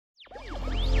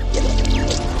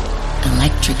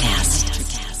NutraCast.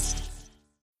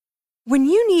 When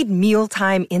you need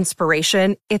mealtime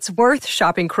inspiration, it's worth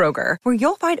shopping Kroger, where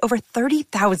you'll find over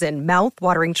 30,000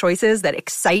 mouth-watering choices that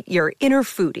excite your inner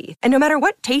foodie. And no matter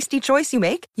what tasty choice you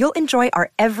make, you'll enjoy our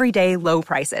everyday low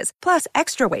prices, plus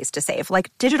extra ways to save,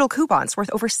 like digital coupons worth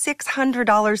over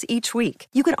 $600 each week.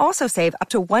 You can also save up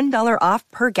to $1 off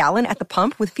per gallon at the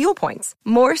pump with fuel points.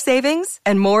 More savings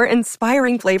and more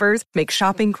inspiring flavors make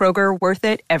shopping Kroger worth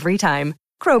it every time.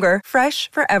 Kroger, fresh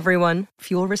for everyone.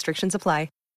 Fuel restrictions apply.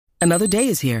 Another day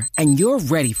is here, and you're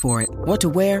ready for it. What to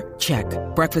wear? Check.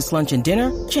 Breakfast, lunch, and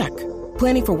dinner? Check.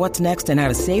 Planning for what's next and how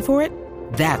to save for it?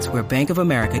 That's where Bank of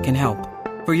America can help.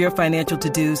 For your financial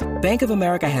to-dos, Bank of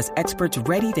America has experts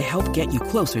ready to help get you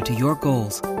closer to your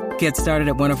goals. Get started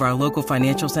at one of our local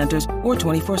financial centers or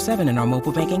 24/7 in our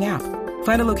mobile banking app.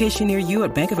 Find a location near you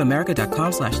at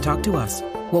bankofamerica.com/talktous.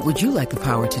 What would you like the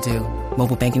power to do?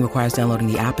 Mobile banking requires downloading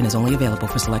the app and is only available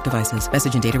for select devices.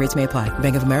 Message and data rates may apply.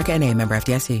 Bank of America N.A., member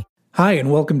FDIC. Hi,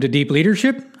 and welcome to Deep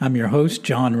Leadership. I'm your host,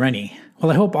 John Rennie. Well,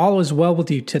 I hope all is well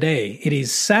with you today. It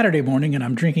is Saturday morning, and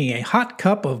I'm drinking a hot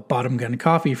cup of Bottom Gun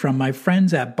coffee from my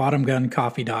friends at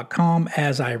bottomguncoffee.com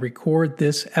as I record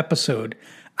this episode.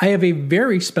 I have a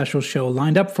very special show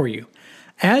lined up for you.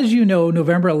 As you know,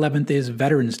 November 11th is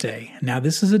Veterans Day. Now,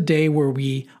 this is a day where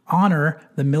we honor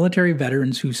the military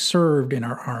veterans who served in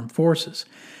our armed forces.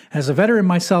 As a veteran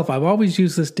myself, I've always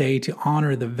used this day to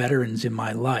honor the veterans in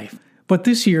my life. But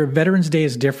this year, Veterans Day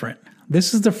is different.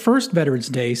 This is the first Veterans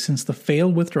Day since the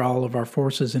failed withdrawal of our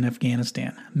forces in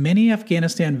Afghanistan. Many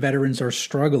Afghanistan veterans are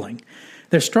struggling.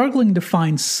 They're struggling to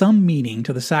find some meaning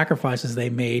to the sacrifices they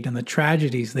made and the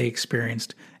tragedies they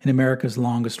experienced in America's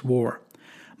longest war.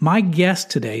 My guest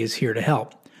today is here to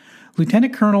help.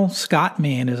 Lieutenant Colonel Scott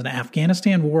Mann is an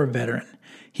Afghanistan war veteran.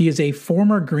 He is a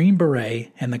former Green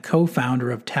Beret and the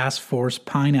co-founder of Task Force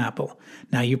Pineapple.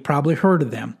 Now, you've probably heard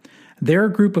of them. They're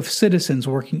a group of citizens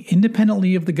working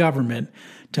independently of the government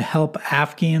to help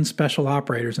Afghan special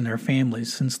operators and their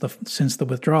families since the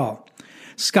withdrawal.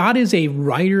 Scott is a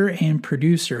writer and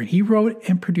producer. He wrote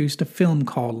and produced a film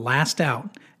called Last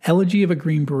Out, Elegy of a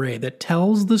Green Beret, that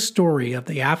tells the story of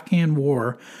the Afghan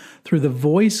war through the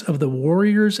voice of the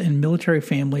warriors and military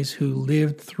families who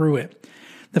lived through it.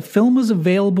 The film is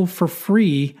available for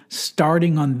free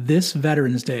starting on this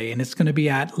Veterans Day, and it's going to be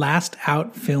at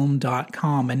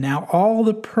lastoutfilm.com. And now all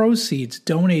the proceeds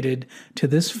donated to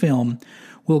this film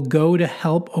will go to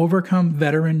help overcome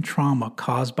veteran trauma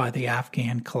caused by the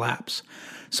Afghan collapse.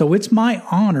 So it's my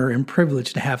honor and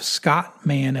privilege to have Scott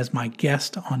Mann as my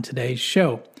guest on today's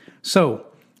show. So,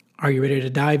 are you ready to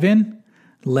dive in?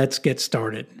 Let's get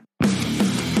started.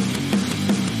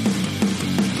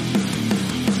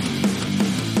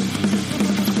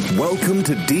 Welcome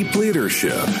to Deep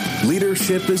Leadership.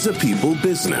 Leadership is a people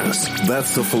business.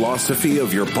 That's the philosophy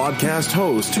of your podcast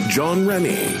host, John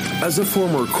Rennie. As a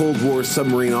former Cold War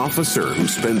submarine officer who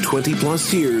spent 20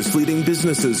 plus years leading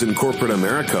businesses in corporate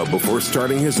America before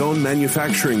starting his own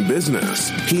manufacturing business,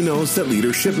 he knows that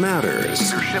leadership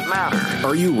matters.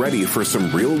 Are you ready for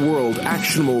some real-world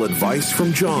actionable advice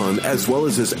from John as well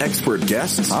as his expert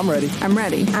guests? I'm ready.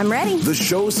 The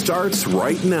show starts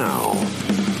right now.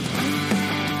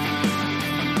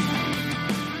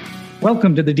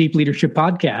 Welcome to the Deep Leadership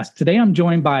Podcast. Today I'm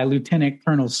joined by Lieutenant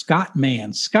Colonel Scott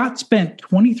Mann. Scott spent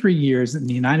 23 years in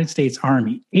the United States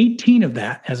Army, 18 of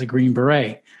that as a Green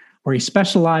Beret, where he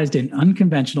specialized in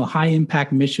unconventional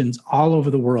high-impact missions all over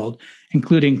the world,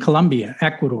 including Colombia,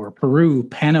 Ecuador, Peru,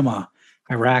 Panama,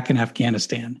 Iraq, and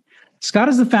Afghanistan. Scott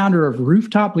is the founder of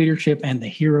Rooftop Leadership and the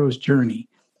Hero's Journey.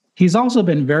 He's also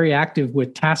been very active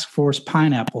with Task Force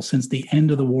Pineapple since the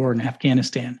end of the war in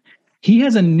Afghanistan. He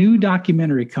has a new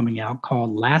documentary coming out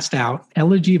called Last Out,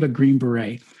 Elegy of a Green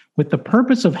Beret, with the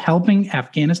purpose of helping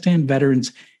Afghanistan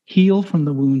veterans heal from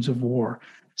the wounds of war.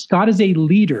 Scott is a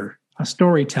leader, a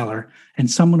storyteller,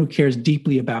 and someone who cares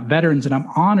deeply about veterans, and I'm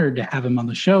honored to have him on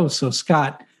the show. So,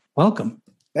 Scott, welcome.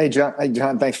 Hey, John.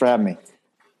 Thanks for having me.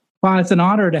 Well, it's an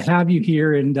honor to have you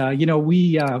here. And,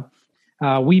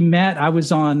 we met. I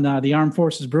was on the Armed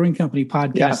Forces Brewing Company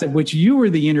podcast, at which you were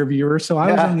the interviewer. So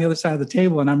I was on the other side of the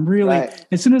table. And I'm really,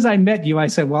 as soon as I met you, I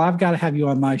said, well, I've got to have you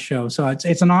on my show. So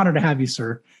it's an honor to have you,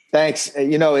 sir. Thanks.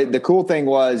 The cool thing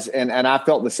was, and I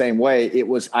felt the same way,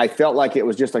 I felt like it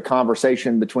was just a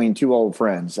conversation between two old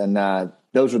friends. And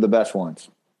those are the best ones.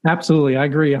 Absolutely. I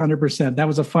agree 100%. That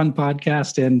was a fun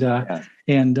podcast,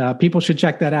 and people should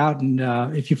check that out. And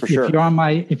if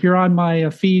you're on my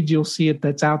feed, you'll see it.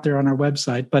 That's out there on our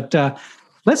website. But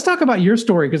let's talk about your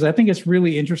story, because I think it's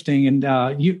really interesting, and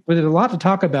there's a lot to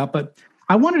talk about. But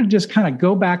I wanted to just kind of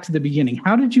go back to the beginning.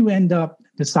 How did you end up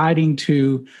deciding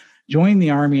to join the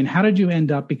Army, and how did you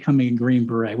end up becoming a Green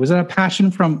Beret? Was that a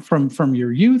passion from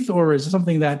your youth, or is it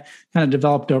something that kind of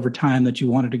developed over time that you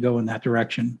wanted to go in that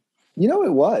direction?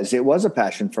 It was a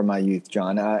passion from my youth,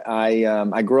 John.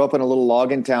 I grew up in a little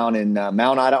logging town in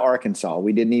Mount Ida, Arkansas.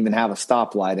 We didn't even have a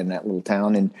stoplight in that little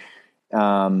town.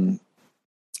 And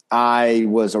I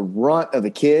was a runt of a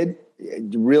kid,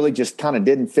 really just kind of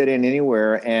didn't fit in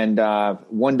anywhere. And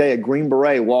one day a Green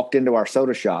Beret walked into our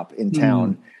soda shop in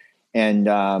town and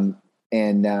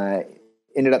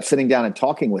ended up sitting down and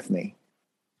talking with me.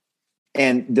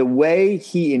 And the way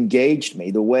he engaged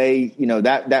me, the way,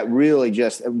 that really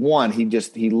just,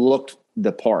 he looked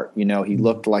the part, he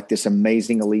looked like this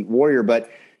amazing elite warrior, but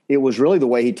it was really the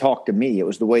way he talked to me. It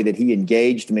was the way that he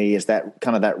engaged me as that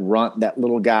kind of that runt, that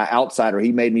little guy outsider.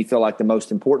 He made me feel like the most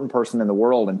important person in the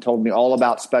world and told me all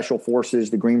about special forces,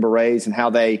 the Green Berets, and how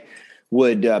they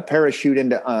would parachute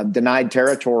into denied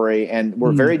territory and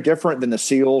were very different than the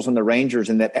SEALs and the Rangers,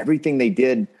 and that everything they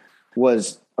did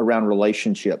was around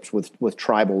relationships with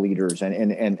tribal leaders,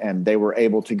 and they were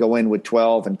able to go in with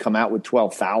 12 and come out with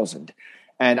 12,000.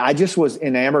 And I just was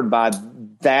enamored by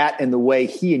that and the way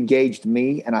he engaged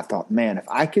me. And I thought, man, if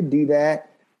I could do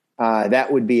that,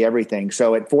 that would be everything.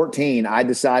 So at 14, I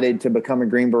decided to become a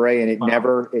Green Beret, and it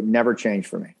never changed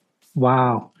for me.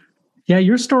 Wow. Yeah,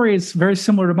 your story is very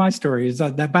similar to my story. It's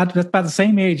about the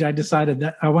same age I decided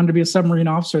that I wanted to be a submarine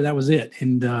officer. That was it.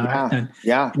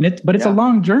 It's a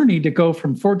long journey to go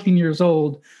from 14 years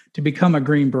old to become a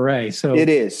Green Beret. So it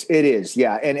is.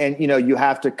 Yeah. And you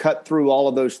have to cut through all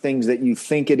of those things that you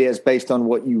think it is based on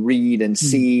what you read and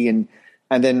see. And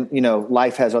then,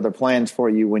 life has other plans for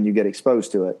you when you get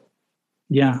exposed to it.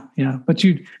 Yeah. Yeah. But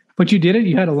you did it.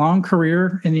 You had a long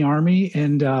career in the Army,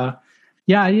 and,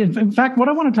 in fact, what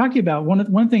I want to talk to you about,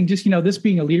 one thing, just, this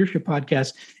being a leadership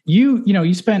podcast,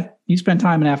 you spent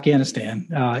time in Afghanistan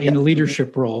in a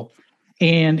leadership role,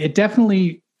 and it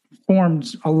definitely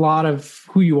formed a lot of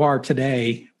who you are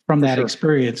today from that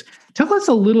experience. Tell us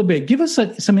a little bit, give us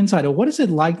some insight on what is it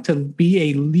like to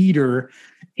be a leader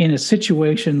in a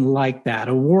situation like that,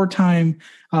 a wartime,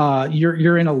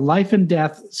 you're in a life and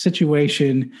death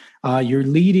situation. You're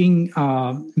leading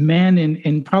men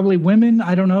and probably women,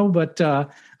 I don't know, but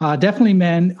definitely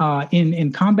men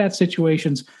in combat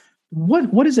situations.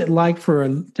 What is it like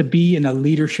to be in a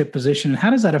leadership position, and how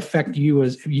does that affect you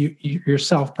as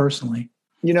yourself personally?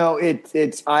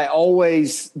 I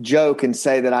always joke and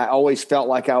say that I always felt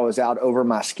like I was out over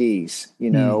my skis.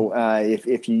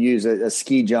 If you use a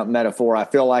ski jump metaphor, I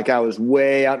feel like I was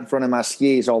way out in front of my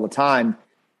skis all the time.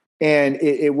 And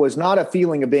it was not a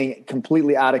feeling of being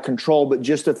completely out of control, but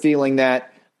just a feeling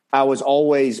that I was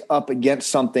always up against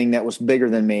something that was bigger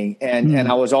than me. And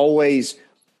I was always,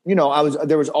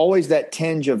 there was always that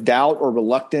tinge of doubt or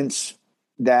reluctance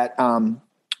that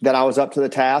I was up to the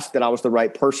task, that I was the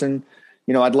right person.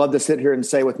 I'd love to sit here and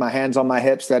say with my hands on my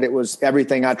hips that it was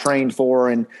everything I trained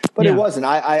for, but it wasn't.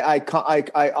 I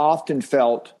often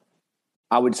felt,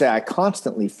 I would say I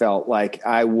constantly felt like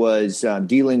I was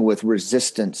dealing with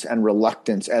resistance and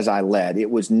reluctance as I led.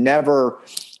 It was never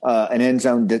an end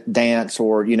zone dance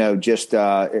or, just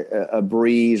a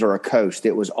breeze or a coast.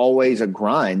 It was always a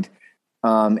grind.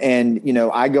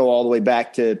 I go all the way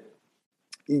back to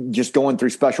just going through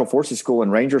special forces school and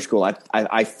Ranger school.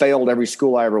 I failed every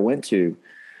school I ever went to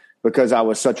because I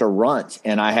was such a runt,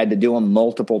 and I had to do them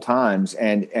multiple times.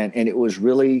 And it was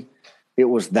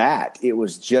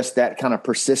just that kind of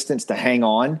persistence to hang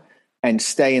on and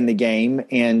stay in the game.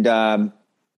 And,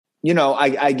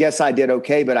 I guess I did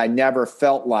okay, but I never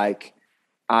felt like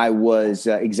I was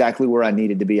exactly where I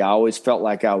needed to be. I always felt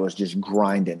like I was just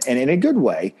grinding, and in a good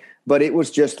way. But it was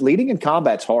just leading in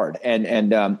combat's hard,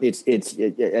 and it's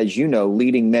as you know,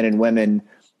 leading men and women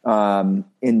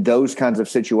in those kinds of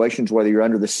situations, whether you're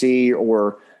under the sea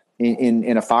or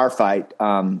in a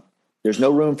firefight, there's no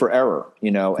room for error,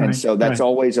 and so that's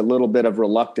always a little bit of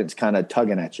reluctance, kind of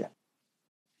tugging at you.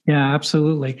 Yeah,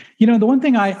 absolutely. The one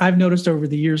thing I've noticed over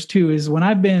the years too is when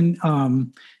I've been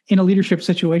in a leadership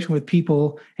situation with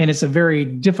people, and it's a very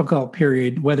difficult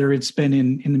period, whether it's been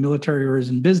in the military or is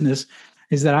in business,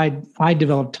 is that I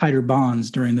developed tighter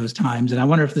bonds during those times. And I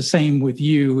wonder if the same with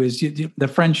you is the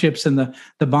friendships and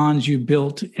the bonds you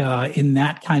built in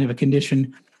that kind of a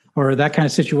condition or that kind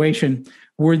of situation.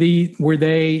 Were they,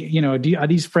 are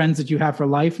these friends that you have for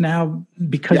life now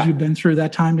because you've been through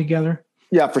that time together?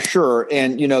 Yeah, for sure.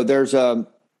 And, there's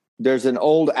an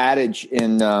old adage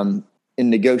in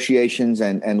negotiations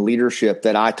and leadership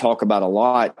that I talk about a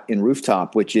lot in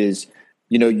Rooftop, which is,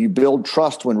 you build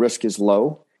trust when risk is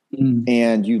low.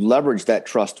 And you leverage that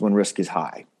trust when risk is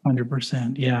high.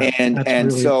 100%. Yeah. And really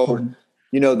so, important.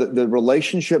 The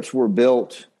relationships were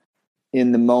built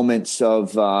in the moments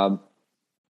of,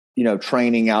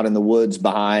 training out in the woods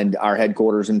behind our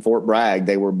headquarters in Fort Bragg.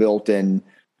 They were built in,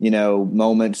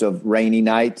 moments of rainy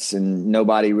nights and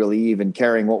nobody really even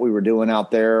caring what we were doing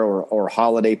out there, or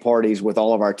holiday parties with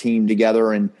all of our team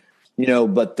together. And,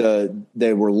 but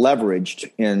they were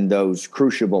leveraged in those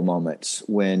crucible moments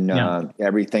when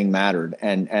everything mattered.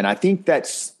 And I think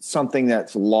that's something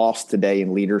that's lost today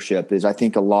in leadership. Is I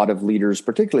think a lot of leaders,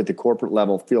 particularly at the corporate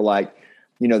level, feel like,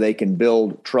 they can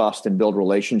build trust and build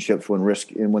relationships when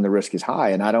the risk is high.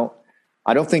 And I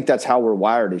don't think that's how we're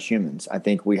wired as humans. I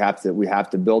think we have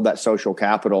to build that social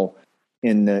capital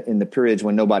in the periods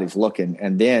when nobody's looking,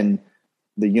 and then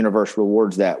the universe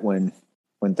rewards that when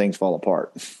things fall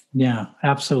apart. Yeah,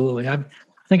 absolutely. I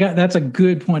think that's a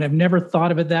good point. I've never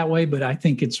thought of it that way, but I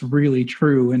think it's really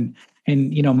true. And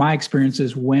my experience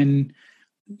is when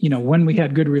we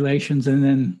had good relations, and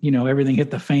then everything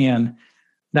hit the fan.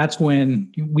 That's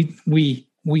when we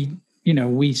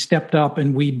stepped up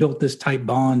and we built this tight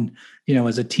bond,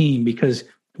 as a team, because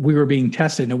we were being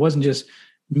tested. And it wasn't just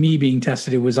me being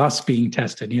tested; it was us being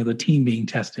tested. The team being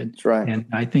tested. That's right. And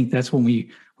I think that's when we,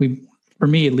 for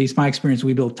me at least, my experience,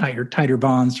 we built tighter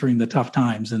bonds during the tough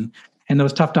times, and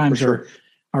those tough times are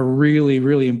really,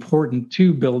 really important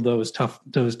to build those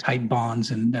tight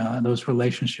bonds and those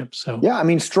relationships. So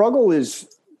yeah, struggle is.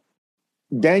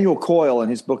 Daniel Coyle, in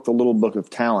his book, The Little Book of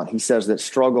Talent, he says that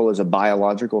struggle is a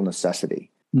biological necessity.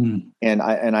 And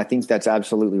I think that's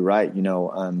absolutely right.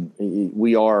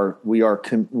 We are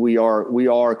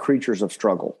creatures of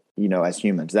struggle, as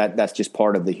humans. That's just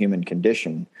part of the human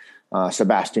condition.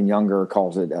 Sebastian Junger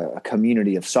calls it a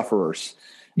community of sufferers.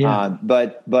 Yeah.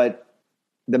 But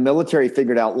the military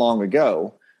figured out long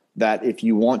ago that if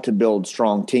you want to build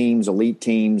strong teams, elite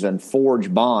teams, and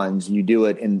forge bonds, you do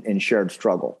it in shared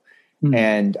struggle.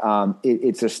 And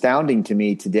it's astounding to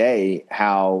me today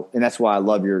how, and that's why I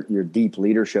love your deep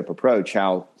leadership approach,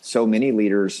 how so many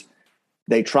leaders,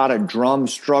 they try to drum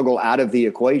struggle out of the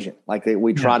equation. Like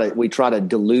we try to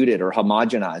dilute it or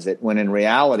homogenize it, when in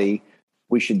reality,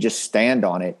 we should just stand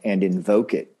on it and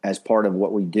invoke it as part of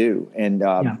what we do. And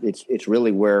it's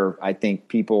really where I think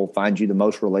people find you the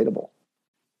most relatable.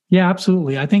 Yeah,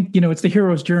 absolutely. I think, it's the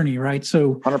hero's journey, right?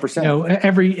 So 100%.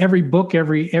 Every book,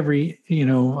 every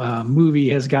movie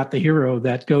has got the hero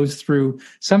that goes through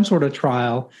some sort of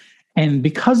trial. And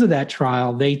because of that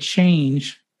trial, they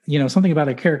change, something about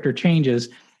a character changes,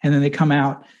 and then they come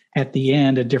out at the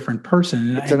end a different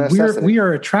person. And we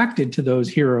are attracted to those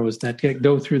heroes that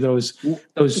go through those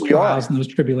trials and those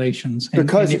tribulations.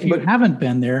 And if you haven't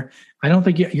been there, I don't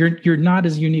think you're not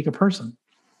as unique a person.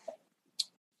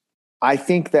 I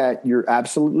think that you're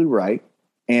absolutely right.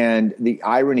 And the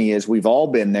irony is we've all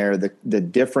been there. The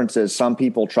difference is some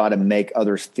people try to make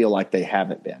others feel like they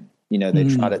haven't been.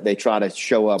 They try to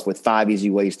show up with 5 easy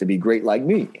ways to be great like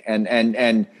me. And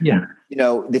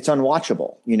it's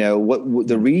unwatchable.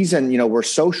 The reason, we're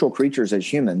social creatures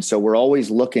as humans. So we're always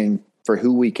looking for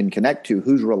who we can connect to,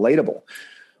 who's relatable.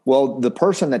 Well, the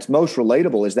person that's most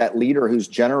relatable is that leader who's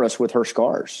generous with her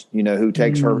scars, who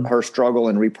takes her struggle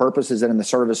and repurposes it in the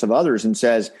service of others and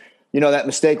says, that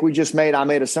mistake we just made, I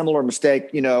made a similar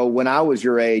mistake, when I was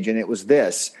your age, and it was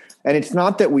this. And it's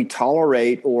not that we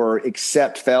tolerate or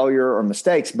accept failure or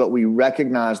mistakes, but we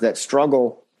recognize that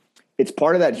struggle, it's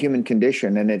part of that human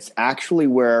condition. And it's actually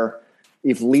where,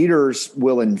 if leaders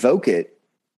will invoke it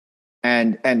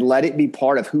and let it be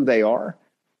part of who they are,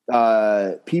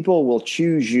 people will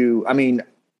choose you.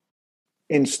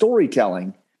 In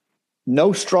storytelling,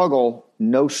 no struggle,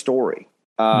 no story.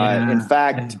 In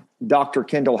fact, Dr.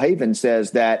 Kendall Haven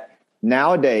says that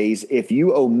nowadays, if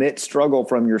you omit struggle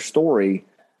from your story,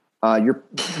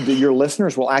 your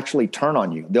listeners will actually turn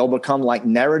on you. They'll become like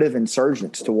narrative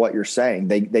insurgents to what you're saying.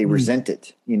 They resent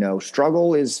it.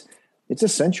 Struggle it's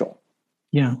essential.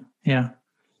 Yeah. Yeah.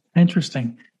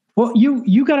 Interesting. Well,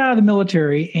 you got out of the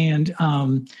military, and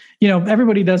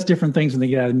everybody does different things when they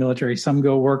get out of the military. Some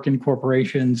go work in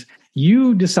corporations.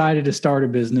 You decided to start a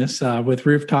business with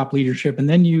Rooftop Leadership, and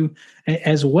then you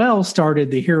as well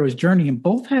started the Hero's Journey, and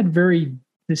both had very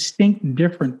distinct,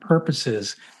 different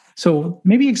purposes. So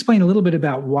maybe explain a little bit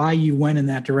about why you went in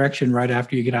that direction right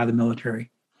after you get out of the military.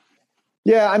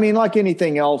 Yeah, like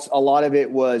anything else, a lot of it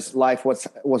was life. Was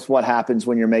what happens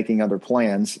when you're making other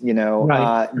plans,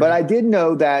 Right. But I did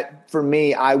know that for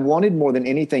me, I wanted more than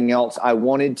anything else. I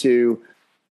wanted to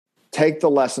take the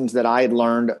lessons that I had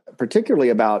learned, particularly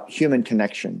about human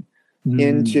connection,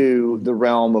 into the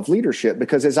realm of leadership.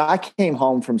 Because as I came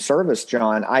home from service,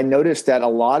 John, I noticed that a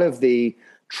lot of the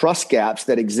trust gaps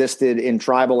that existed in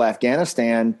tribal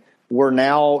Afghanistan were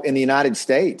now in the United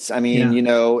States. And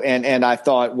I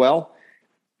thought, well,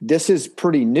 this is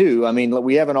pretty new. I mean,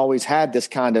 we haven't always had this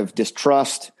kind of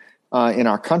distrust in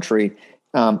our country.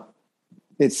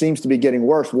 It seems to be getting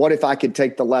worse. What if I could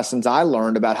take the lessons I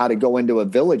learned about how to go into a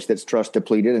village that's trust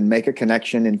depleted and make a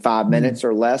connection in 5 minutes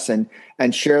or less, and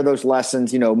share those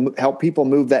lessons, help people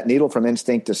move that needle from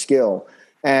instinct to skill.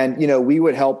 And, we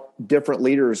would help different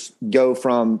leaders go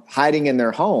from hiding in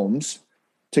their homes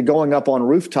to going up on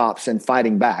rooftops and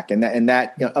fighting back, and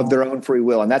that of their own free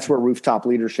will. And that's where rooftop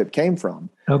leadership came from.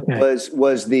 Okay.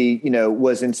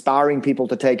 Was inspiring people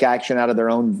to take action out of their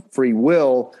own free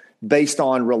will, based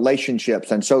on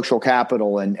relationships and social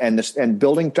capital, and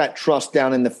building that trust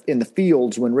down in the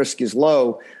fields when risk is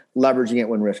low, leveraging it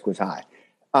when risk was high.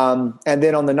 And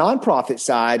then on the nonprofit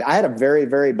side, I had a very,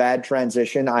 very bad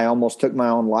transition. I almost took my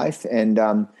own life, and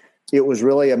it was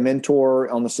really a mentor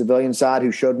on the civilian side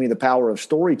who showed me the power of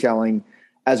storytelling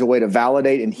as a way to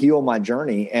validate and heal my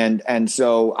journey. And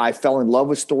so I fell in love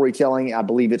with storytelling. I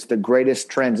believe it's the greatest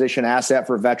transition asset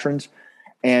for veterans.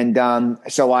 And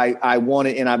so I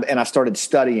wanted, and I started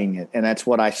studying it, and that's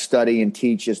what I study and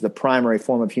teach is the primary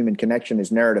form of human connection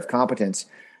is narrative competence.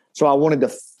 So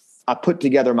I put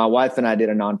together, my wife and I did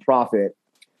a nonprofit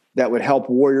that would help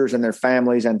warriors and their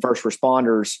families and first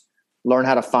responders learn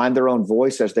how to find their own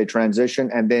voice as they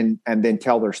transition, and then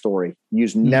tell their story,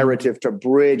 use narrative to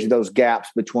bridge those gaps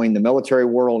between the military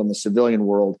world and the civilian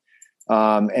world.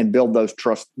 And build those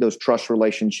trust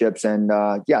relationships. And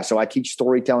so I teach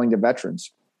storytelling to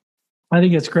veterans. I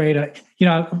think it's great.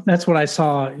 That's what I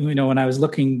saw, when I was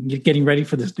getting ready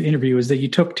for this interview, is that you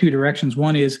took two directions.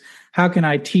 One is, how can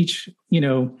I teach,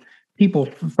 people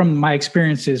from my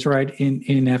experiences, right,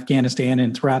 in Afghanistan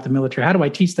and throughout the military? How do I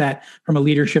teach that from a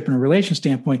leadership and a relation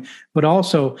standpoint? But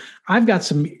also, I've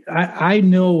got I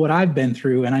know what I've been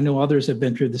through, and I know others have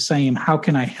been through the same. How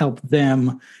can I help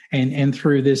them and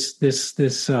through this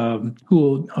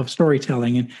school of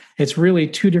storytelling? And it's really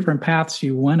two different paths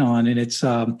you went on, and it's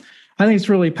I think it's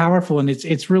really powerful, and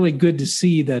it's really good to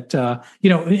see that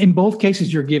in both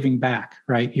cases you're giving back,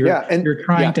 right? You're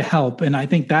trying to help, and I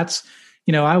think that's.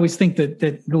 I always think that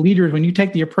the leaders, when you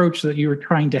take the approach that you're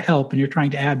trying to help and you're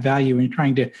trying to add value and you're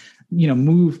trying to,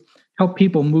 help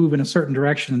people move in a certain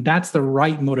direction, that's the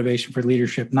right motivation for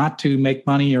leadership, not to make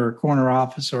money or a corner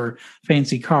office or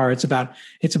fancy car. It's about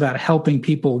helping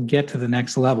people get to the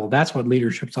next level. That's what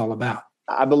leadership's all about.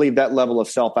 I believe that level of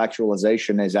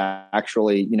self-actualization is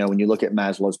actually, when you look at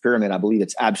Maslow's pyramid, I believe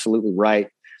it's absolutely right.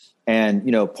 And,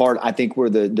 I think where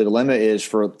the dilemma is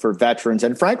for veterans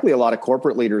and frankly, a lot of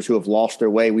corporate leaders who have lost their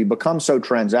way, we become so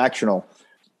transactional.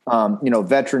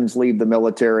 Veterans leave the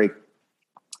military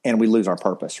and we lose our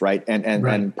purpose, right?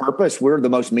 And purpose, we're the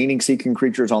most meaning-seeking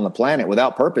creatures on the planet.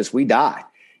 Without purpose, we die.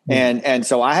 Mm-hmm. And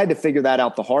so I had to figure that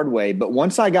out the hard way. But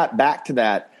once I got back to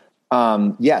that,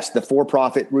 yes, the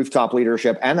for-profit rooftop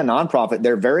leadership and the nonprofit,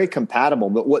 they're very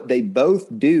compatible. But what they both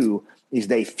do is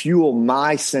they fuel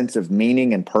my sense of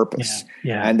meaning and purpose.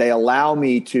 Yeah. And they allow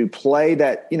me to play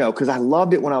that, because I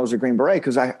loved it when I was a Green Beret,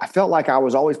 because I felt like I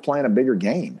was always playing a bigger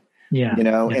game,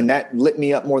 and that lit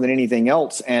me up more than anything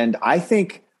else. And I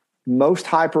think most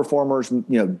high performers,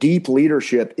 deep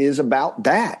leadership is about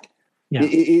that. Yeah.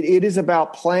 It is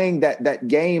about playing that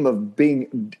game of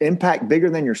being impact bigger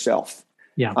than yourself.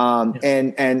 Yeah.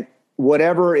 And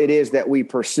whatever it is that we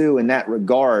pursue in that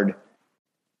regard,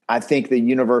 I think the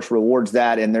universe rewards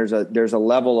that, and there's a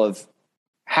level of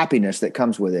happiness that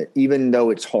comes with it, even though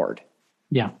it's hard.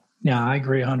 Yeah, I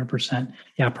agree 100%.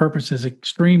 Yeah, purpose is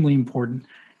extremely important.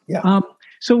 Yeah.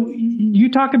 So you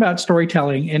talk about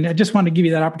storytelling, and I just want to give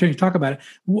you that opportunity to talk about it.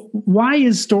 Why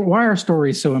are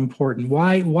stories so important?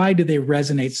 Why do they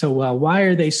resonate so well? Why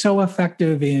are they so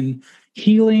effective in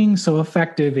healing? So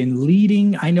effective in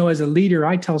leading? I know as a leader,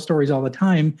 I tell stories all the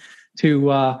time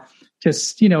to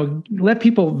just, let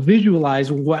people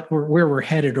visualize where we're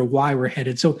headed or why we're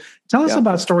headed. So tell us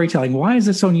about storytelling. Why is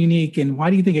it so unique, and why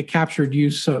do you think it captured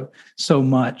you so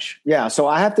much? Yeah. So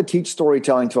I have to teach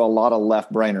storytelling to a lot of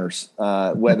left brainers,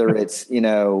 whether it's,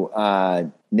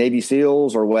 Navy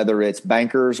SEALs or whether it's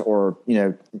bankers or,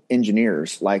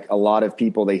 engineers. Like a lot of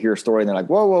people, they hear a story and they're like,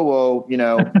 whoa,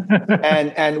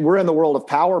 and we're in the world of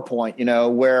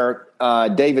PowerPoint, where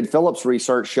David Phillips'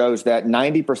 research shows that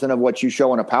 90% of what you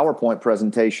show in a PowerPoint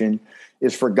presentation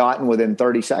is forgotten within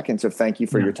 30 seconds of thank you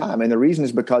for your time. And the reason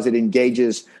is because it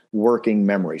engages working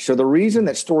memory. So the reason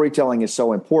that storytelling is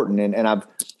so important, and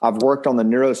I've worked on the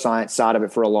neuroscience side of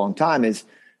it for a long time, is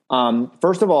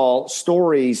First of all,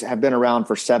 stories have been around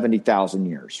for 70,000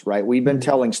 years, right? We've been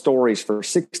telling stories for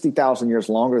 60,000 years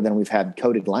longer than we've had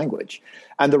coded language.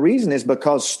 And the reason is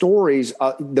because stories,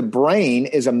 the brain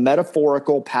is a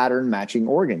metaphorical pattern matching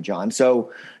organ, John.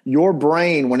 So your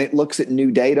brain, when it looks at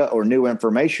new data or new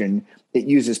information, it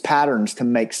uses patterns to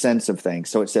make sense of things.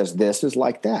 So it says, this is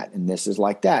like that, and this is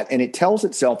like that. And it tells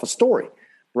itself a story,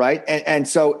 right? And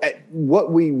so what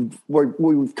we've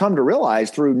come to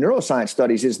realize through neuroscience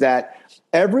studies is that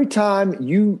every time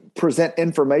you present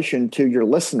information to your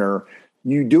listener,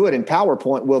 you do it in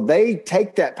PowerPoint. Well, they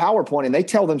take that PowerPoint and they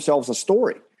tell themselves a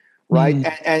story, right?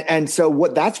 And so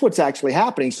that's what's actually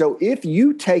happening. So if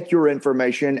you take your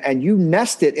information and you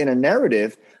nest it in a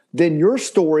narrative, then your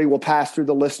story will pass through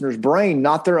the listener's brain,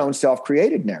 not their own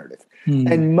self-created narrative.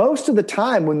 And most of the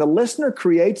time, when the listener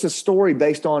creates a story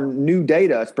based on new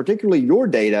data, particularly your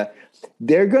data,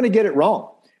 they're going to get it wrong.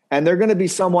 And they're going to be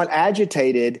somewhat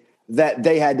agitated that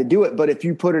they had to do it. But if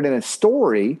you put it in a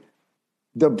story,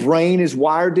 the brain is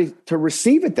wired to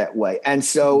receive it that way. And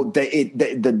so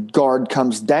the guard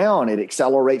comes down. It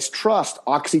accelerates trust.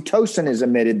 Oxytocin is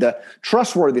emitted, the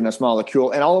trustworthiness molecule.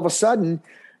 And all of a sudden,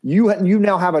 you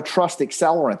now have a trust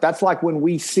accelerant. That's like when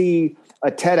we see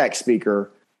a TEDx speaker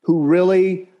who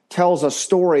really tells a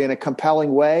story in a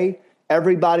compelling way,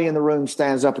 everybody in the room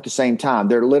stands up at the same time.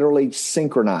 They're literally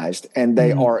synchronized, and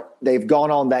they've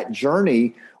gone on that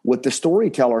journey with the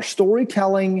storyteller.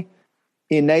 Storytelling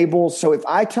enables, so if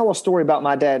I tell a story about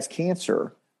my dad's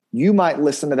cancer, you might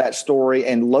listen to that story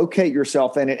and locate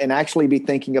yourself in it and actually be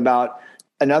thinking about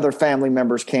another family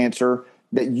member's cancer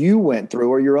that you went through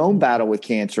or your own battle with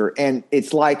cancer. And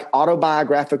it's like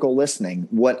autobiographical listening.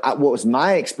 What was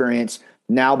my experience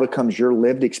now becomes your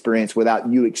lived experience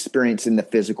without you experiencing the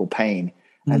physical pain.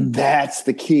 And that's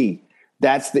the key.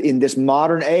 In this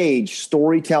modern age,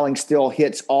 storytelling still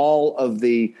hits all of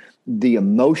the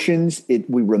emotions.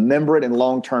 We remember it in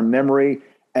long-term memory.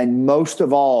 And most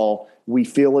of all, we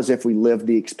feel as if we lived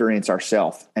the experience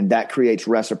ourselves. And that creates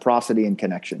reciprocity and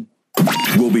connection.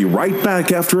 We'll be right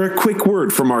back after a quick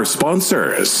word from our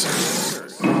sponsors.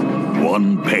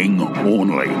 One ping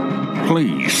only,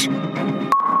 please.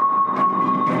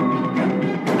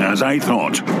 As I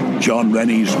thought, John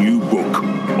Rennie's new book,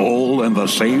 All in the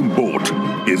Same Boat,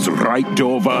 is right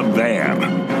over there.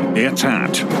 It's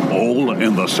at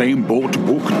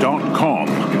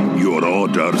allinthesameboatbook.com. Your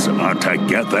orders are to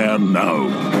get there now.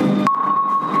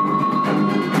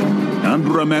 And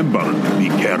remember, be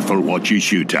careful what you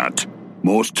shoot at.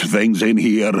 Most things in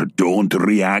here don't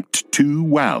react too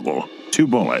well to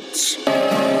bullets.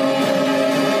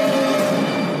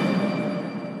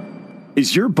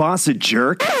 Is your boss a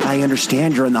jerk? I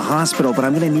understand you're in the hospital, but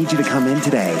I'm going to need you to come in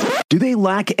today. Do they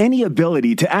lack any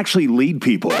ability to actually lead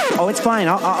people? Oh, it's fine.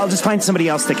 I'll just find somebody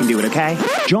else that can do it, okay?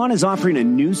 John is offering a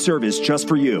new service just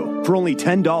for you. For only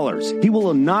 $10, he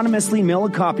will anonymously mail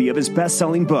a copy of his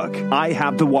best-selling book, I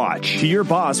Have the Watch, to your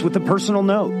boss with a personal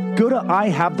note. Go to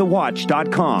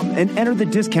IHaveTheWatch.com and enter the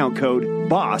discount code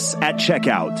BOSS at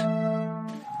checkout.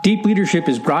 Deep Leadership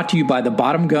is brought to you by the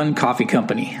Bottom Gun Coffee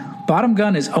Company. Bottom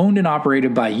Gun is owned and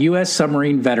operated by U.S.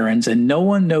 submarine veterans, and no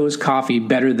one knows coffee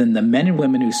better than the men and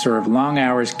women who serve long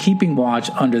hours keeping watch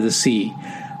under the sea.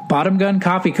 Bottom Gun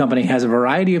Coffee Company has a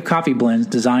variety of coffee blends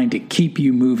designed to keep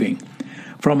you moving.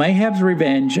 From Ahab's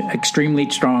Revenge Extremely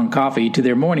Strong Coffee to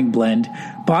their morning blend,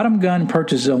 Bottom Gun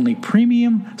purchases only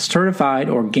premium, certified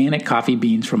organic coffee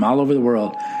beans from all over the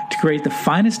world to create the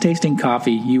finest tasting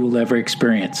coffee you will ever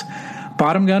experience.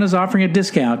 Bottom Gun is offering a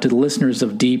discount to the listeners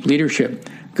of Deep Leadership.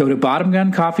 Go to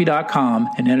bottomguncoffee.com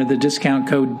and enter the discount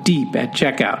code DEEP at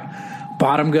checkout.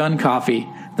 Bottom Gun Coffee,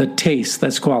 the taste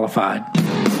that's qualified.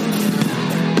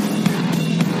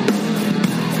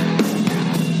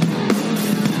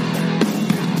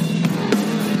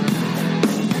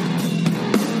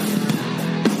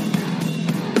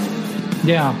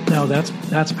 Yeah, no,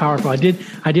 that's powerful. I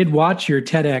did watch your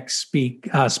TEDx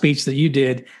speech that you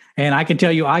did, and I can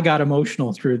tell you, I got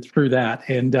emotional through that.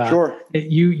 And sure,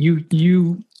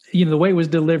 you know the way it was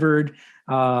delivered,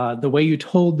 the way you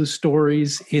told the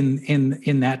stories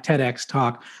in that TEDx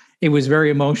talk, it was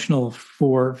very emotional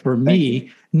for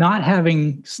me, not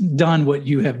having done what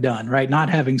you have done, right? Not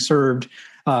having served,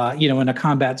 in a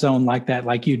combat zone like that,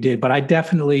 like you did. But I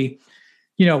definitely,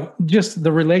 just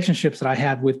the relationships that I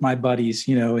had with my buddies,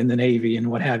 in the Navy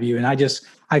and what have you. And I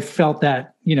felt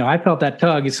that, I felt that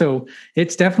tug. So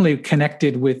it's definitely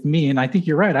connected with me. And I think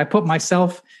you're right. I put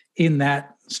myself in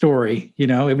that story.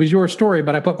 It was your story,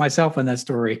 but I put myself in that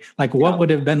story. Like what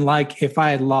would have been like if I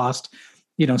had lost,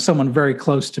 someone very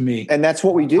close to me. And that's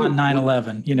what we do on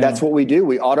 9/11. That's what we do.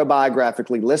 We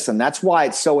autobiographically listen. That's why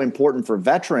it's so important for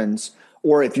veterans,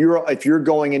 or if you're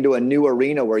going into a new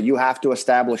arena where you have to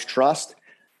establish trust.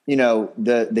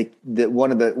 The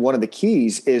one of the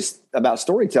keys is about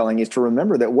storytelling is to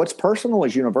remember that what's personal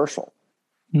is universal.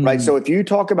 Right. So if you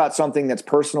talk about something that's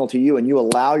personal to you and you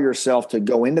allow yourself to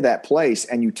go into that place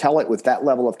and you tell it with that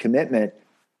level of commitment,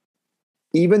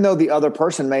 even though the other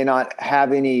person may not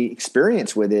have any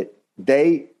experience with it,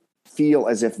 they feel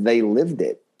as if they lived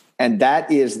it. And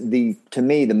that is to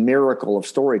me, the miracle of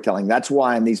storytelling. That's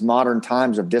why in these modern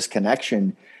times of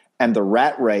disconnection and the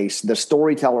rat race, the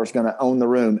storyteller is going to own the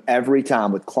room every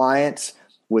time with clients,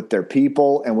 with their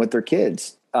people, and with their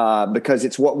kids, because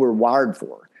it's what we're wired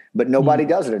for. But nobody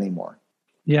does it anymore.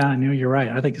 Yeah, I know you're right.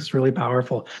 I think it's really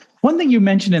powerful. One thing you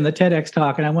mentioned in the TEDx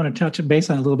talk, and I want to touch base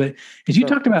on it a little bit, is you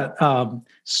talked about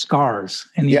scars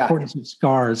and the importance of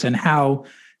scars and how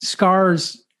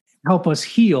scars help us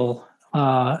heal.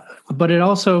 But it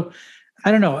also,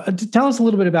 I don't know, tell us a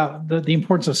little bit about the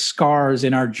importance of scars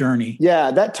in our journey.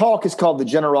 Yeah, that talk is called The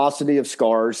Generosity of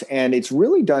Scars, and it's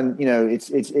really done,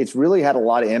 it's really had a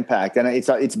lot of impact. And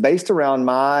it's based around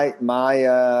my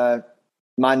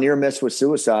near miss with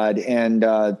suicide and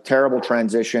terrible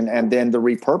transition, and then the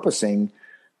repurposing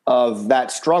of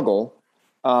that struggle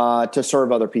to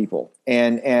serve other people.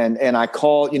 And I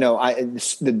call,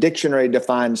 the dictionary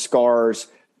defines scars,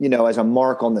 as a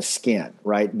mark on the skin,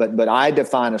 right? But I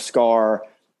define a scar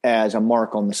as a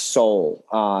mark on the soul.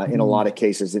 In a lot of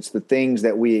cases, it's the things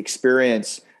that we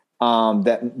experience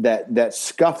that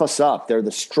scuff us up. They're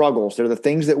the struggles. They're the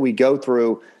things that we go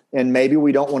through. And maybe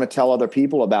we don't want to tell other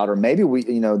people about, or maybe we,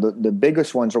 the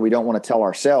biggest ones are we don't want to tell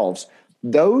ourselves.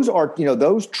 Those are,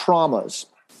 those traumas,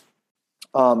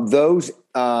 those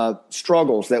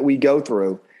struggles that we go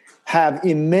through have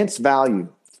immense value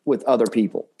with other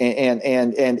people.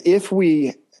 And if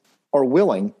we are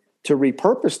willing to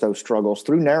repurpose those struggles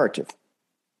through narrative,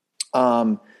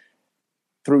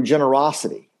 through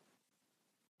generosity,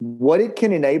 what it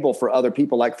can enable for other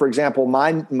people, like, for example,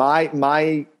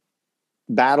 my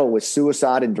battle with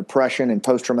suicide and depression and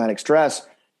post-traumatic stress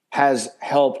has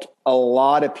helped a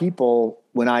lot of people.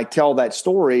 When I tell that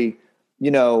story,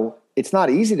 it's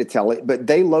not easy to tell it, but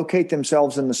they locate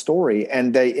themselves in the story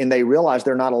and they realize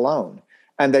they're not alone.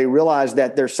 And they realize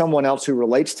that there's someone else who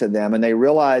relates to them, and they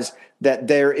realize that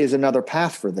there is another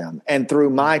path for them. And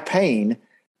through my pain,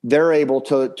 they're able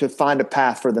to find a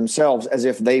path for themselves as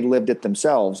if they lived it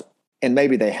themselves, and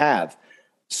maybe they have.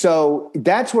 So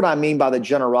that's what I mean by the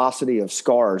generosity of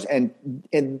scars. And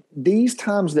in these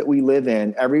times that we live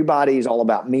in, everybody's all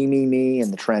about me,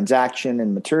 and the transaction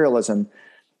and materialism.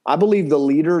 I believe the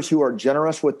leaders who are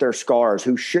generous with their scars,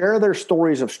 who share their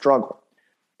stories of struggle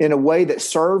in a way that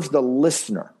serves the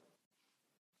listener,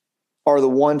 are the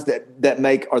ones that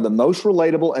are the most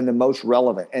relatable and the most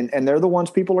relevant. And they're the ones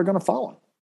people are going to follow.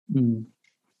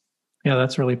 Yeah,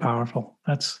 that's really powerful.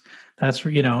 That's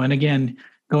and again,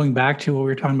 going back to what we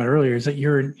were talking about earlier, is that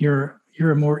you're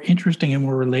a more interesting and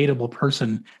more relatable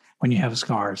person when you have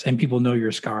scars, and people know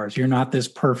your scars. You're not this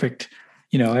perfect,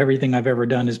 everything I've ever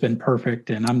done has been perfect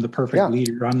and I'm the perfect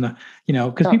leader. I'm the,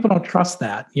 because people don't trust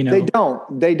that,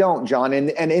 They don't, John. And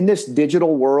in this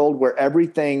digital world where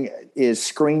everything is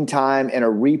screen time and a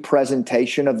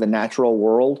representation of the natural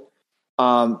world,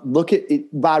 look at it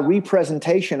by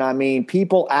representation. I mean,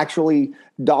 people actually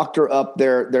doctor up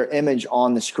their image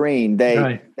on the screen.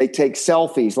 They take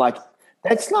selfies. Like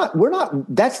that's not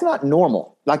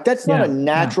normal. Like that's not a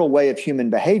natural way of human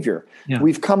behavior. Yeah.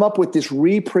 We've come up with this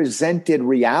represented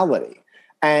reality,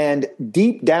 and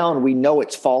deep down, we know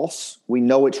it's false. We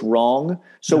know it's wrong.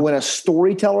 So when a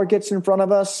storyteller gets in front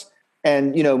of us,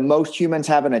 and, most humans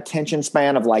have an attention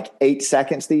span of like 8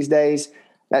 seconds these days,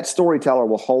 that storyteller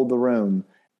will hold the room,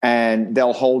 and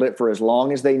they'll hold it for as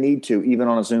long as they need to, even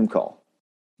on a Zoom call.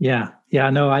 Yeah.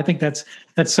 No, I think that's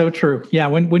so true. Yeah.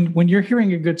 When you're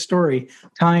hearing a good story,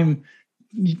 time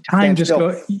just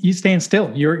go. You stand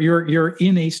still. You're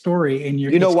in a story, and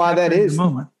you're. You know why that is?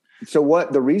 Moment. So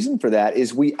what the reason for that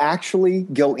is, we actually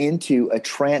go into a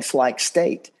trance-like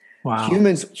state. Wow.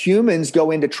 Humans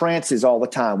go into trances all the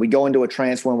time. We go into a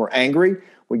trance when we're angry.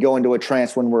 We go into a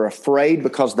trance when we're afraid,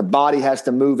 because the body has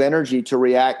to move energy to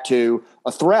react to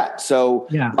a threat. So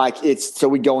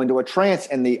we go into a trance,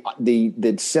 and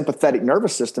the sympathetic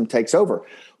nervous system takes over.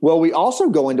 Well, we also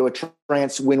go into a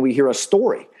trance when we hear a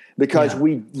story, because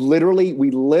we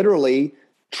literally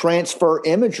transfer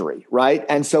imagery, right?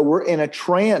 And so we're in a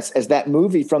trance as that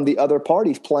movie from the other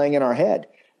party's playing in our head.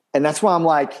 And that's why I'm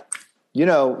like,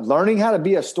 learning how to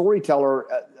be a storyteller,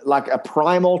 like a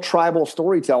primal tribal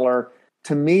storyteller,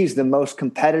 to me, is the most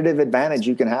competitive advantage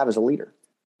you can have as a leader.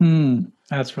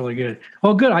 That's really good.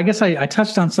 Well, good. I guess I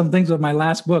touched on some things with my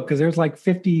last book because there's like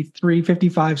 53,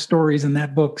 55 stories in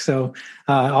that book. So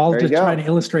all just trying to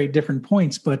illustrate different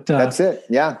points. But that's it.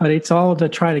 Yeah. But it's all to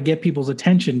try to get people's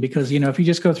attention because, if you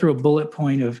just go through a bullet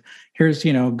point of here's,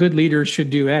 good leaders should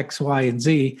do X, Y, and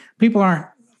Z, people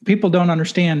don't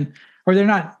understand, or they're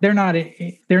not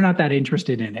that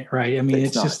interested in it, right? I mean,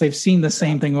 it's just they've seen the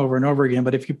same thing over and over again.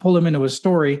 But if you pull them into a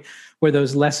story where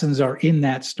those lessons are in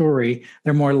that story,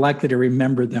 they're more likely to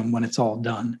remember them when it's all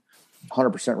done.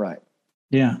 100% right.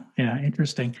 Yeah,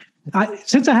 interesting.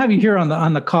 Since I have you here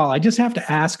on the call, I just have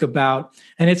to ask about,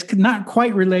 and it's not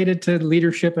quite related to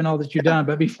leadership and all that you've done,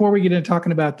 but before we get into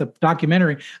talking about the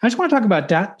documentary, I just want to talk about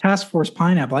Task Force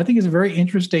Pineapple. I think it's very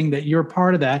interesting that you're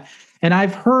part of that. And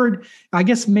I've heard, I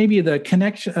guess maybe the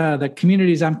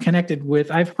communities I'm connected with,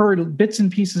 I've heard bits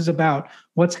and pieces about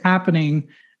what's happening.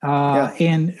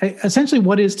 And essentially,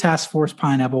 what is Task Force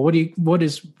Pineapple? What are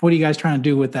you guys trying to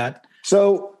do with that?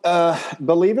 So,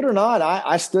 believe it or not,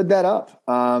 I stood that up.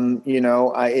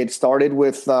 It started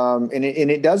with, and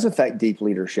it does affect deep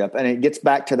leadership, and it gets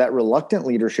back to that reluctant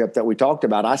leadership that we talked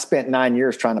about. I spent 9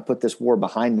 years trying to put this war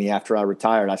behind me after I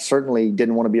retired. I certainly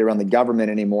didn't want to be around the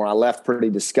government anymore. I left pretty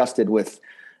disgusted with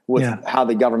how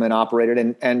the government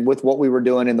operated and with what we were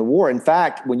doing in the war. In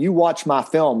fact, when you watch my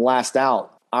film,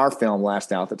 our film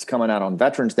Last Out, that's coming out on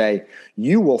Veterans Day,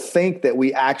 you will think that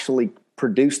we actually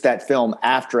produced that film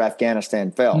after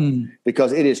Afghanistan fell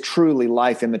because it is truly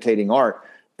life imitating art.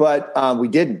 But we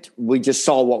didn't. We just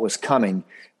saw what was coming.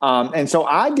 And so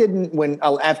I didn't, when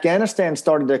Afghanistan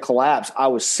started to collapse, I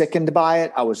was sickened by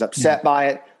it. I was upset by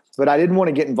it, but I didn't want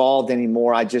to get involved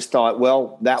anymore. I just thought,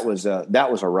 well, that was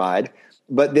a ride.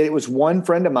 But it was one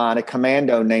friend of mine, a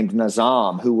commando named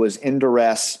Nizam, who was in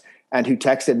duress and who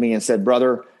texted me and said,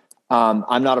 brother,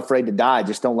 I'm not afraid to die.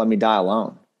 Just don't let me die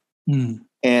alone.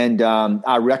 And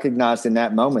I recognized in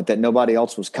that moment that nobody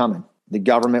else was coming. The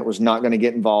government was not going to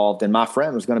get involved, and my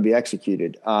friend was going to be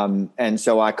executed. And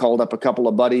so I called up a couple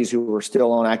of buddies who were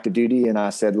still on active duty, and I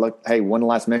said, look, hey, one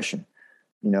last mission.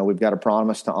 We've got a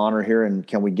promise to honor here, and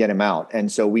can we get him out?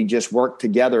 And so we just worked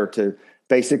together to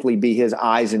basically be his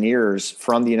eyes and ears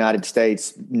from the United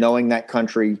States, knowing that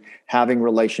country, having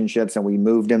relationships, and we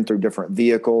moved him through different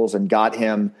vehicles and got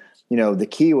him. The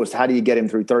key was how do you get him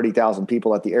through 30,000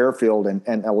 people at the airfield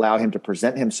and allow him to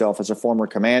present himself as a former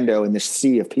commando in this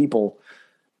sea of people.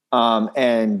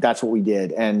 And that's what we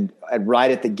did. And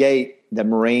right at the gate, the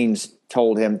Marines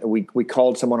told him, we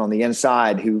called someone on the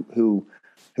inside who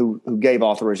gave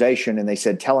authorization, and they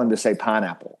said, tell him to say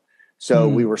pineapple. So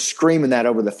we were screaming that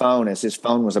over the phone as his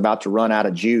phone was about to run out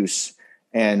of juice.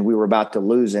 And we were about to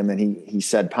lose him, and he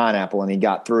said pineapple, and he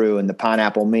got through, and the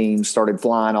pineapple memes started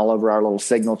flying all over our little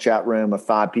Signal chat room of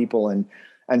 5 people, and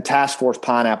Task Force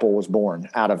Pineapple was born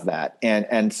out of that.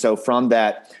 And so from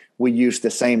that, we used the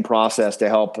same process to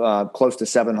help close to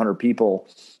 700 people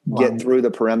get through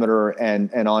the perimeter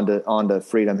and onto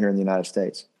freedom here in the United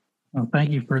States. Well,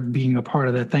 thank you for being a part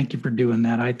of that. Thank you for doing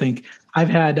that. I think I've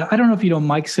had, I don't know if you know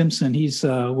Mike Simpson. He's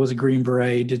was a Green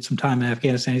Beret, did some time in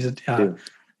Afghanistan. He's a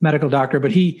medical doctor,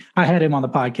 but I had him on the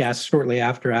podcast shortly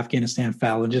after Afghanistan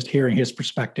fell, and just hearing his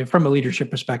perspective from a leadership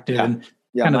perspective and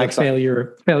kind of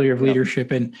the failure of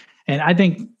leadership. And I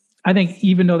think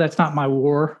even though that's not my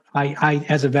war, I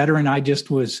as a veteran, I just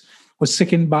was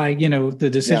sickened by, the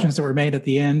decisions that were made at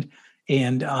the end.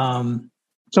 And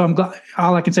so I'm glad,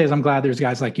 all I can say is I'm glad there's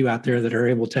guys like you out there that are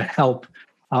able to help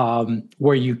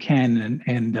where you can.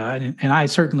 And I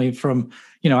certainly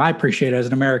I appreciate it as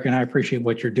an American. I appreciate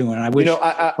what you're doing. I wish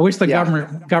I wish the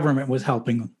government was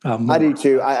helping more. I do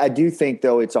too. I do think,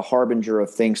 though, it's a harbinger of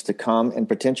things to come, and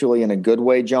potentially in a good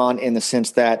way, John, in the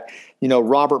sense that,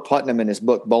 Robert Putnam in his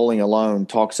book Bowling Alone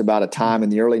talks about a time in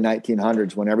the early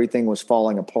 1900s when everything was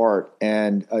falling apart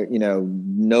and,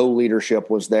 no leadership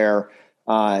was there,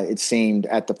 it seemed,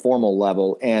 at the formal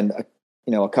level. And,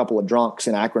 a couple of drunks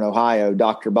in Akron, Ohio,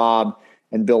 Dr. Bob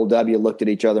and Bill W. looked at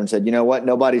each other and said, you know what,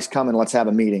 nobody's coming. Let's have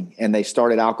a meeting. And they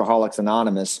started Alcoholics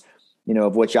Anonymous,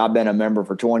 of which I've been a member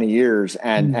for 20 years.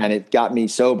 And it got me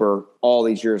sober all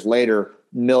these years later,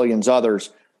 millions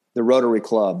others, the Rotary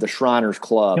Club, the Shriners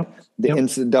Club, the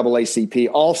NAACP,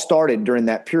 all started during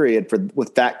that period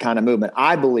with that kind of movement.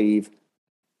 I believe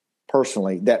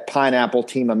personally that Pineapple,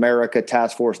 Team America,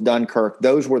 Task Force Dunkirk,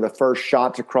 those were the first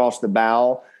shots across the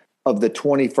bow of the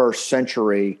 21st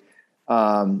century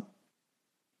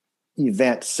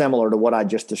event similar to what I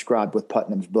just described with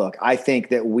Putnam's book. I think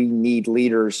that we need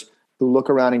leaders who look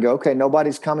around and go, okay,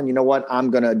 nobody's coming. You know what?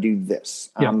 I'm going to do this.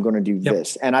 I'm going to do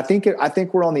this. And I think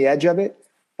we're on the edge of it.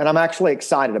 And I'm actually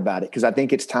excited about it because I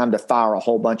think it's time to fire a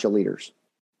whole bunch of leaders.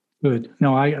 Good.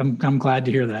 No, I'm glad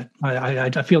to hear that.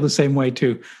 I feel the same way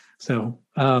too. So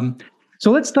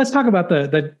let's talk about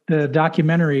the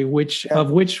documentary, which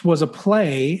was a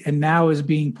play and now is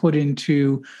being put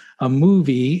into a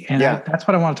movie, and that's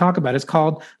what I want to talk about. It's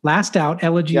called Last Out: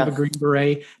 Elegy of a Green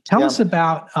Beret. Tell us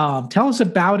about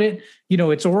it.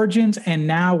 Its origins, and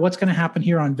now what's going to happen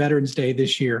here on Veterans Day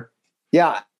this year.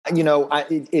 Yeah.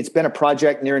 It's been a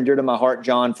project near and dear to my heart,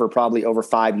 John, for probably over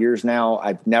 5 years now.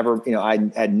 I've never, I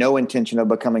had no intention of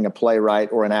becoming a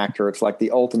playwright or an actor. It's like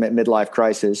the ultimate midlife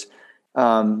crisis.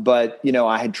 But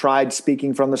I had tried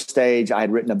speaking from the stage. I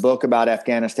had written a book about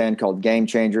Afghanistan called Game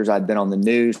Changers. I'd been on the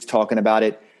news talking about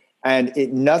it. And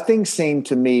nothing seemed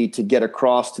to me to get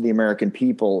across to the American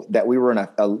people that we were in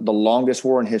the longest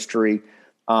war in history,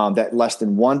 that less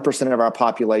than 1% of our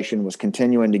population was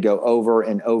continuing to go over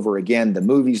and over again. The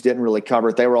movies didn't really cover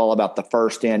it. They were all about the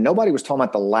first in. Nobody was talking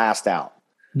about the last out,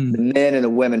 the men and the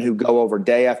women who go over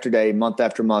day after day, month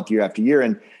after month, year after year.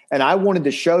 And I wanted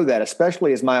to show that,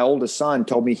 especially as my oldest son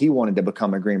told me he wanted to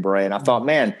become a Green Beret. And I thought,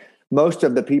 man, most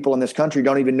of the people in this country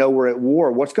don't even know we're at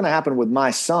war. What's going to happen with my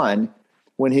son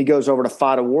when he goes over to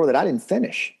fight a war that I didn't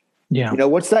finish? Yeah.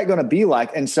 What's that going to be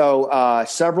like? And so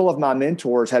several of my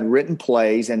mentors had written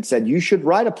plays and said, you should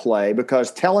write a play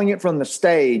because telling it from the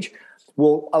stage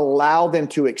will allow them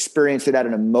to experience it at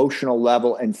an emotional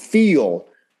level and feel,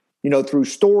 through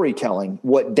storytelling,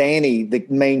 what Danny, the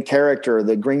main character,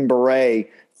 the Green Beret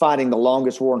fighting the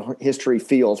longest war in history,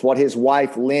 feels, what his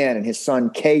wife Lynn and his son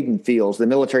Caden feels, the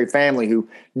military family who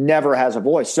never has a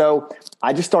voice. So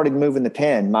I just started moving the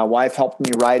pen. My wife helped me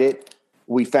write it.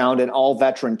 We found an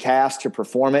all-veteran cast to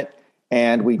perform it,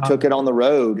 and we took it on the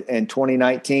road in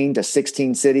 2019 to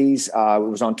 16 cities. It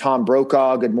was on Tom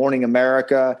Brokaw, Good Morning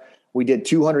America. We did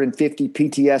 250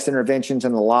 PTS interventions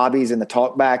in the lobbies and the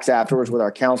talkbacks afterwards with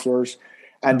our counselors.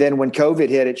 And then when COVID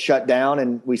hit, it shut down,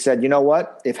 and we said, you know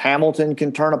what? If Hamilton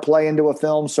can turn a play into a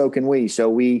film, so can we. So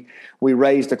we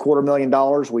raised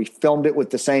 $250,000. We filmed it with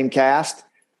the same cast.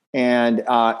 And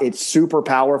it's super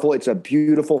powerful. It's a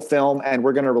beautiful film, and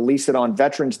we're going to release it on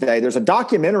Veterans Day. There's a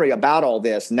documentary about all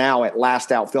this now at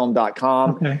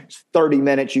lastoutfilm.com. Okay. It's 30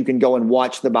 minutes. You can go and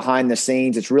watch the behind the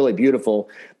scenes. It's really beautiful.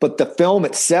 But the film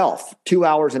itself, 2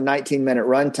 hours and 19-minute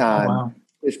runtime,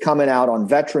 is coming out on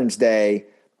Veterans Day.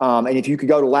 And if you could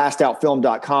go to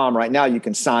lastoutfilm.com right now, you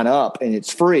can sign up, and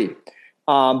it's free.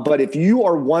 But if you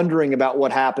are wondering about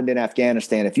what happened in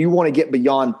Afghanistan, if you want to get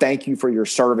beyond thank you for your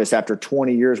service after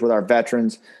 20 years with our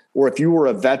veterans, or if you were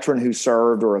a veteran who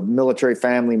served or a military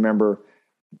family member,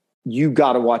 you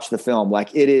got to watch the film.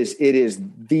 Like it is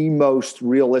the most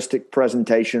realistic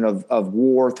presentation of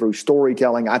war through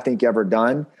storytelling I think ever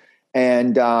done.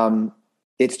 And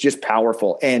it's just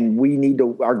powerful. And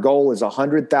our goal is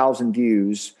 100,000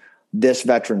 views this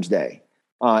Veterans Day.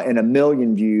 And 1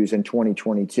 million views in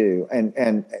 2022.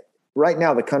 And right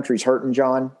now the country's hurting,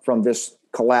 John, from this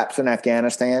collapse in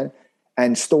Afghanistan.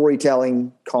 And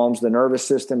storytelling calms the nervous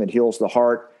system, it heals the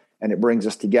heart, and it brings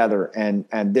us together.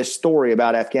 And this story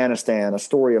about Afghanistan, a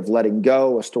story of letting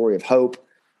go, a story of hope,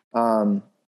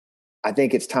 I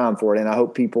think it's time for it, and I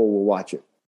hope people will watch it.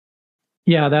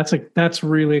 Yeah, that's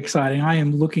really exciting. I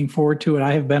am looking forward to it.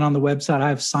 I have been on the website. I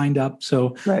have signed up,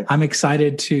 so I'm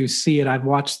excited to see it. I've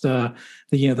watched a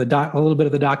little bit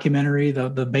of the documentary,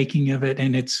 the making of it,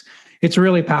 and it's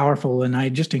really powerful. And I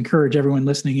just encourage everyone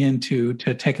listening in to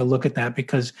take a look at that,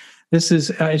 because this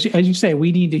is, as you say,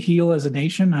 we need to heal as a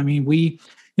nation. I mean,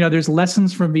 there's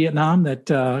lessons from Vietnam that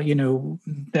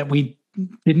that we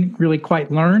didn't really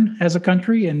quite learn as a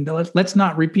country, and let's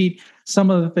not repeat some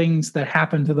of the things that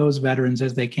happened to those veterans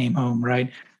as they came home,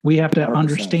 right? We have to 100%.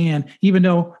 Understand, even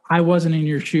though I wasn't in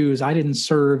your shoes, I didn't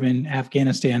serve in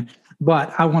Afghanistan,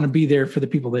 but I want to be there for the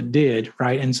people that did,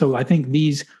 right? And so I think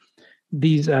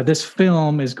this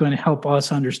film is going to help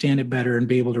us understand it better and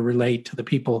be able to relate to the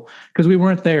people, because we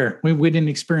weren't there. We didn't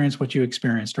experience what you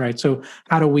experienced, right? So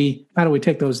how do we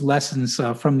take those lessons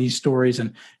from these stories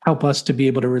and help us to be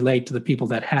able to relate to the people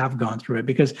that have gone through it?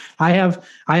 Because I have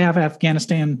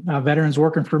Afghanistan veterans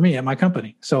working for me at my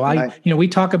company. So we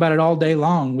talk about it all day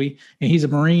long. He's a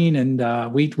Marine,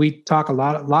 and we talk a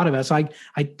lot of us. I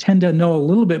tend to know a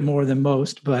little bit more than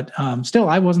most, but still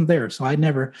I wasn't there. So I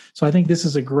think this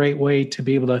is a great way to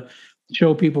be able to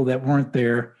show people that weren't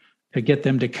there, to get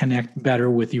them to connect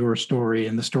better with your story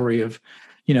and the story of,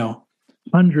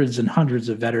 hundreds and hundreds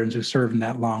of veterans who served in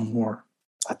that long war.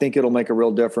 I think it'll make a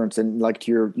real difference. And like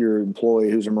to your employee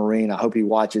who's a Marine, I hope he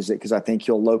watches it, because I think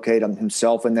he'll locate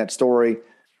himself in that story.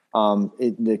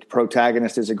 The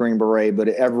protagonist is a Green Beret, but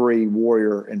every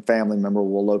warrior and family member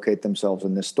will locate themselves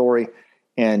in this story.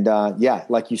 And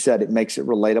like you said, it makes it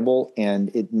relatable,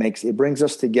 and it brings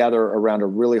us together around a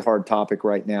really hard topic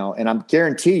right now. And I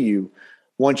guarantee you,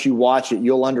 once you watch it,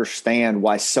 you'll understand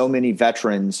why so many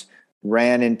veterans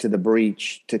ran into the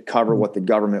breach to cover what the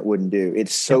government wouldn't do.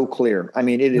 It's so clear. I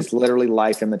mean, it is literally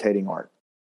life imitating art.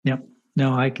 Yep.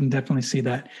 No, I can definitely see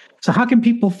that. So how can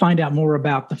people find out more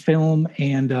about the film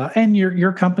and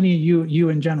your company, you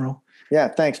in general? Yeah,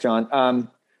 thanks, John.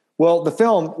 Well, the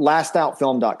film,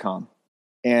 lastoutfilm.com.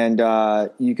 And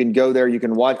you can go there. You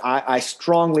can watch. I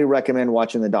strongly recommend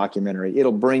watching the documentary.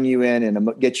 It'll bring you in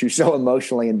and get you so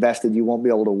emotionally invested you won't be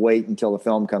able to wait until the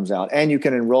film comes out. And you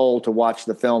can enroll to watch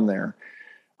the film there.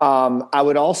 I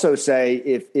would also say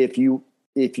if you're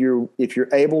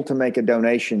able to make a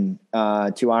donation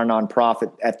to our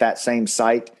nonprofit at that same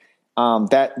site,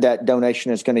 that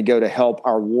donation is going to go to help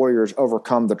our warriors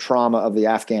overcome the trauma of the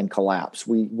Afghan collapse.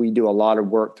 We do a lot of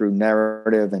work through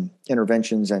narrative and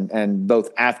interventions, and both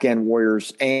Afghan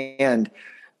warriors and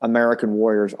American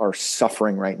warriors are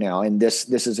suffering right now. And this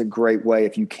is a great way.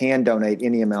 If you can donate,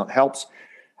 any amount helps.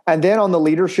 And then on the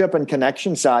leadership and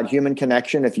connection side, human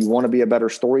connection, if you want to be a better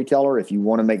storyteller, if you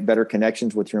want to make better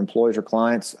connections with your employees or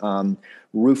clients,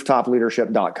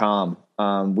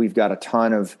 rooftopleadership.com. We've got a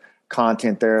ton of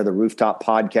content there. The Rooftop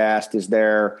podcast is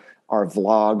there. Our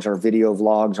vlogs, our video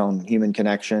vlogs on human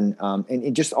connection,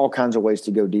 and just all kinds of ways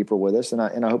to go deeper with us. And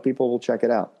I hope people will check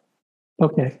it out.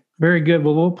 Okay, very good.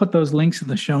 Well, we'll put those links in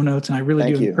the show notes, and I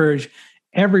really do encourage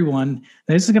everyone.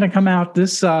 This is going to come out.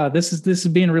 This is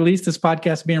being released. This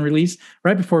podcast is being released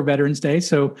right before Veterans Day.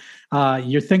 So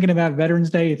you're thinking about Veterans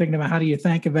Day. You're thinking about how do you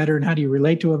thank a veteran? How do you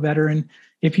relate to a veteran?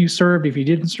 If you served, if you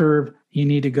didn't serve, you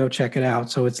need to go check it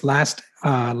out. So it's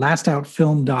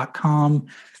lastoutfilm.com.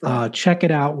 Check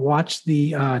it out. Watch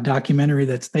the documentary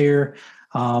that's there,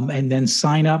 and then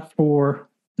sign up for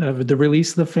the release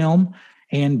of the film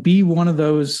and be one of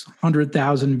those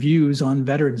 100,000 views on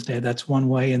Veterans Day. That's one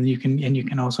way, and you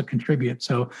can also contribute.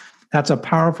 So that's a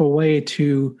powerful way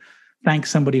to thank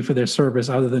somebody for their service,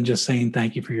 other than just saying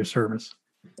thank you for your service.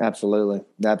 Absolutely,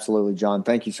 John.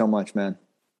 Thank you so much, man.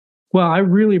 Well, I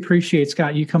really appreciate,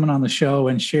 Scott, you coming on the show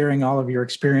and sharing all of your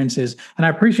experiences. And I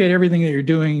appreciate everything that you're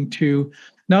doing to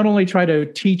not only try to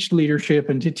teach leadership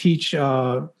and to teach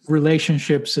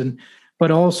relationships, but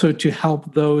also to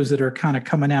help those that are kind of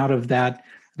coming out of that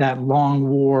long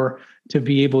war to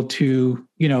be able to,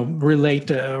 relate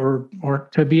to, or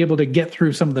to be able to get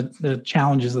through some of the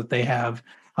challenges that they have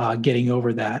getting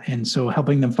over that. And so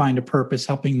helping them find a purpose,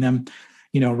 helping them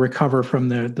recover from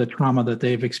the trauma that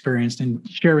they've experienced, and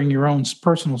sharing your own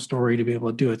personal story to be able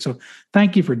to do it. So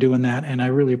thank you for doing that. And I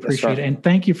really appreciate it. And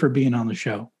thank you for being on the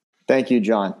show. Thank you,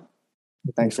 John.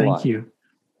 Thanks a lot. Thank you.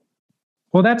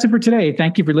 Well, that's it for today.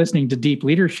 Thank you for listening to Deep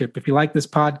Leadership. If you like this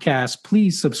podcast,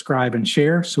 please subscribe and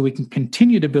share so we can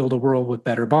continue to build a world with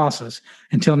better bosses.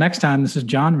 Until next time, this is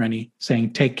John Rennie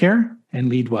saying take care and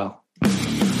lead well.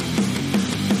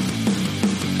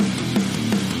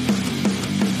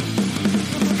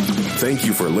 Thank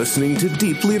you for listening to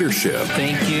Deep Leadership.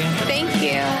 Thank you. Thank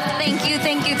you. Thank you,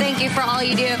 thank you, thank you for all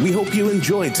you do. We hope you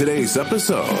enjoyed today's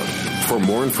episode. For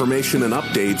more information and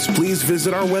updates, please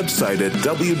visit our website at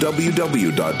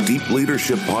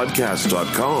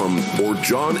www.deepleadershippodcast.com or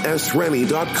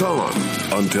johnsrennie.com.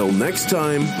 Until next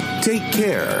time, take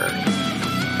care.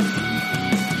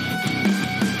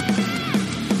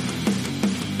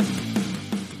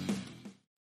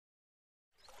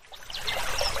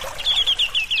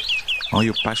 Are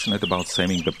you passionate about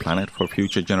saving the planet for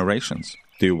future generations?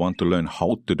 Do you want to learn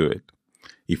how to do it?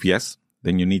 If yes,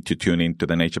 then you need to tune in to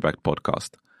the NatureBacked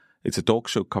podcast. It's a talk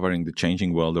show covering the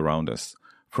changing world around us,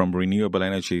 from renewable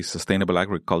energy, sustainable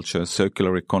agriculture,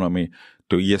 circular economy,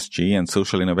 to ESG and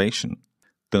social innovation.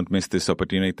 Don't miss this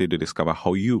opportunity to discover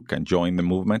how you can join the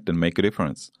movement and make a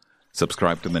difference.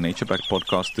 Subscribe to the NatureBacked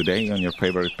podcast today on your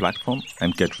favorite platform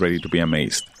and get ready to be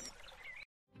amazed.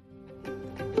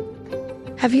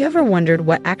 Have you ever wondered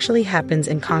what actually happens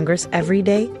in Congress every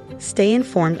day? Stay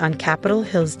informed on Capitol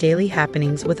Hill's daily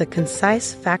happenings with a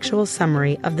concise, factual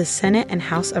summary of the Senate and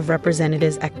House of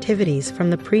Representatives' activities from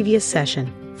the previous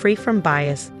session, free from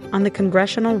bias, on the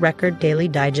Congressional Record Daily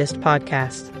Digest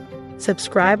podcast.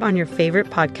 Subscribe on your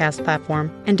favorite podcast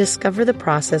platform and discover the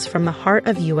process from the heart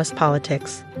of U.S.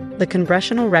 politics. The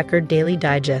Congressional Record Daily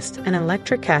Digest, an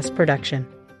Electricast production.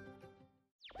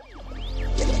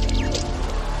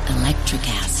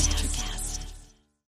 Electricast.